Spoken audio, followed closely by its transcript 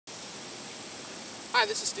Hi,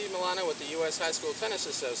 this is Steve Milano with the U.S. High School Tennis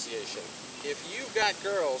Association. If you've got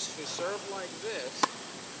girls who serve like this,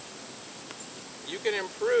 you can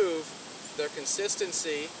improve their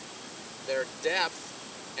consistency, their depth,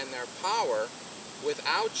 and their power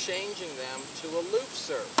without changing them to a loop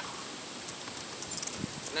serve.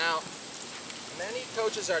 Now, many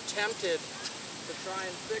coaches are tempted to try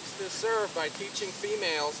and fix this serve by teaching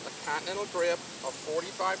females a continental grip, a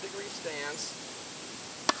 45-degree stance,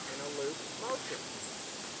 and a loop motion.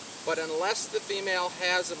 But unless the female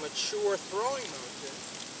has a mature throwing motion,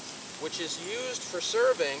 which is used for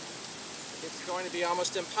serving, it's going to be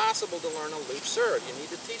almost impossible to learn a loop serve. You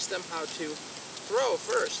need to teach them how to throw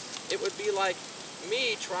first. It would be like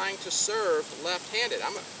me trying to serve left-handed.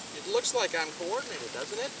 It looks like I'm coordinated,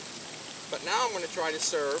 doesn't it? But now I'm going to try to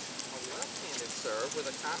serve a left-handed serve with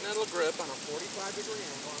a continental grip on a 45-degree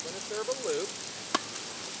angle. I'm going to serve a loop.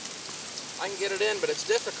 I can get it in, but it's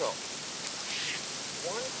difficult.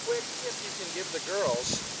 One quick tip you can give the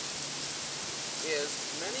girls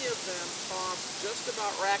is many of them toss just about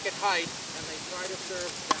racket height and they try to serve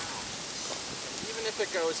down. And even if it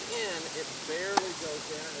goes in, it barely goes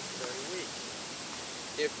in and it's very weak.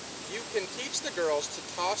 If you can teach the girls to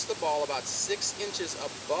toss the ball about 6 inches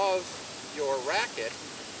above your racket,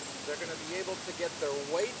 they're going to be able to get their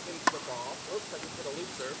weight into the ball. Oops, I just hit a loop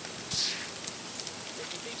serve. If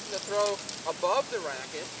you teach them to throw above the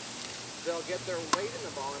racket, they'll get their weight in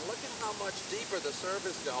the ball, and look at how much deeper the serve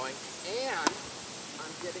is going, and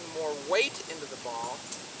I'm getting more weight into the ball,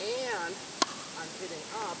 and I'm hitting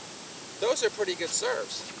up. Those are pretty good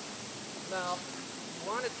serves. Now,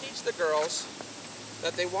 you want to teach the girls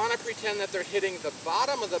that they want to pretend that they're hitting the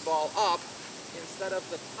bottom of the ball up instead of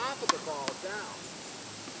the top of the ball down.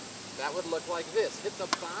 That would look like this. Hit the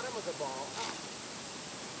bottom of the ball up.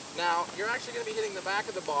 Now, you're actually going to be hitting the back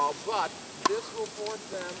of the ball, but this will force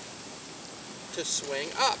them to swing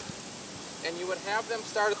up. And you would have them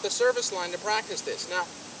start at the service line to practice this. Now,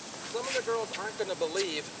 some of the girls aren't going to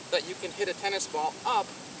believe that you can hit a tennis ball up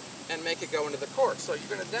and make it go into the court. So you're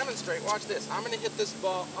going to demonstrate. Watch this. I'm going to hit this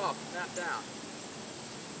ball up, not down.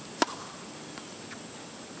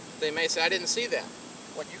 They may say, I didn't see that.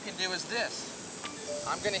 What you can do is this.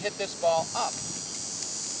 I'm going to hit this ball up.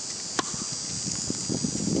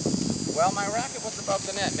 Well, my racket was above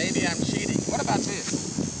the net. Maybe I'm cheating. What about this?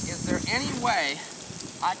 Is there any way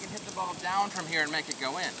I can hit the ball down from here and make it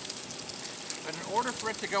go in? But in order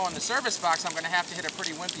for it to go in the service box, I'm going to have to hit a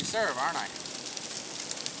pretty wimpy serve, aren't I?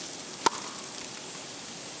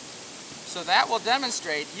 So that will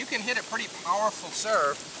demonstrate you can hit a pretty powerful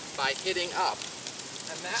serve by hitting up.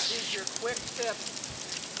 And that is your quick tip.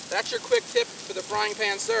 That's your quick tip for the frying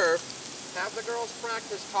pan serve. Have the girls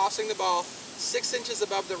practice tossing the ball 6 inches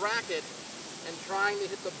above the racket and trying to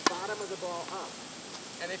hit the bottom of the ball up.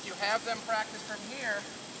 And if you have them practice from here,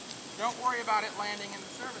 don't worry about it landing in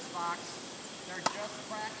the service box. They're just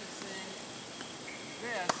practicing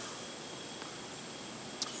this.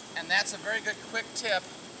 And that's a very good quick tip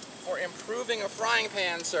for improving a frying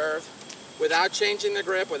pan serve without changing the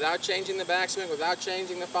grip, without changing the backswing, without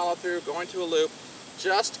changing the follow through, going to a loop.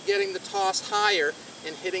 Just getting the toss higher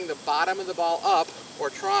and hitting the bottom of the ball up,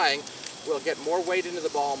 or trying, will get more weight into the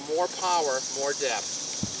ball, more power, more depth.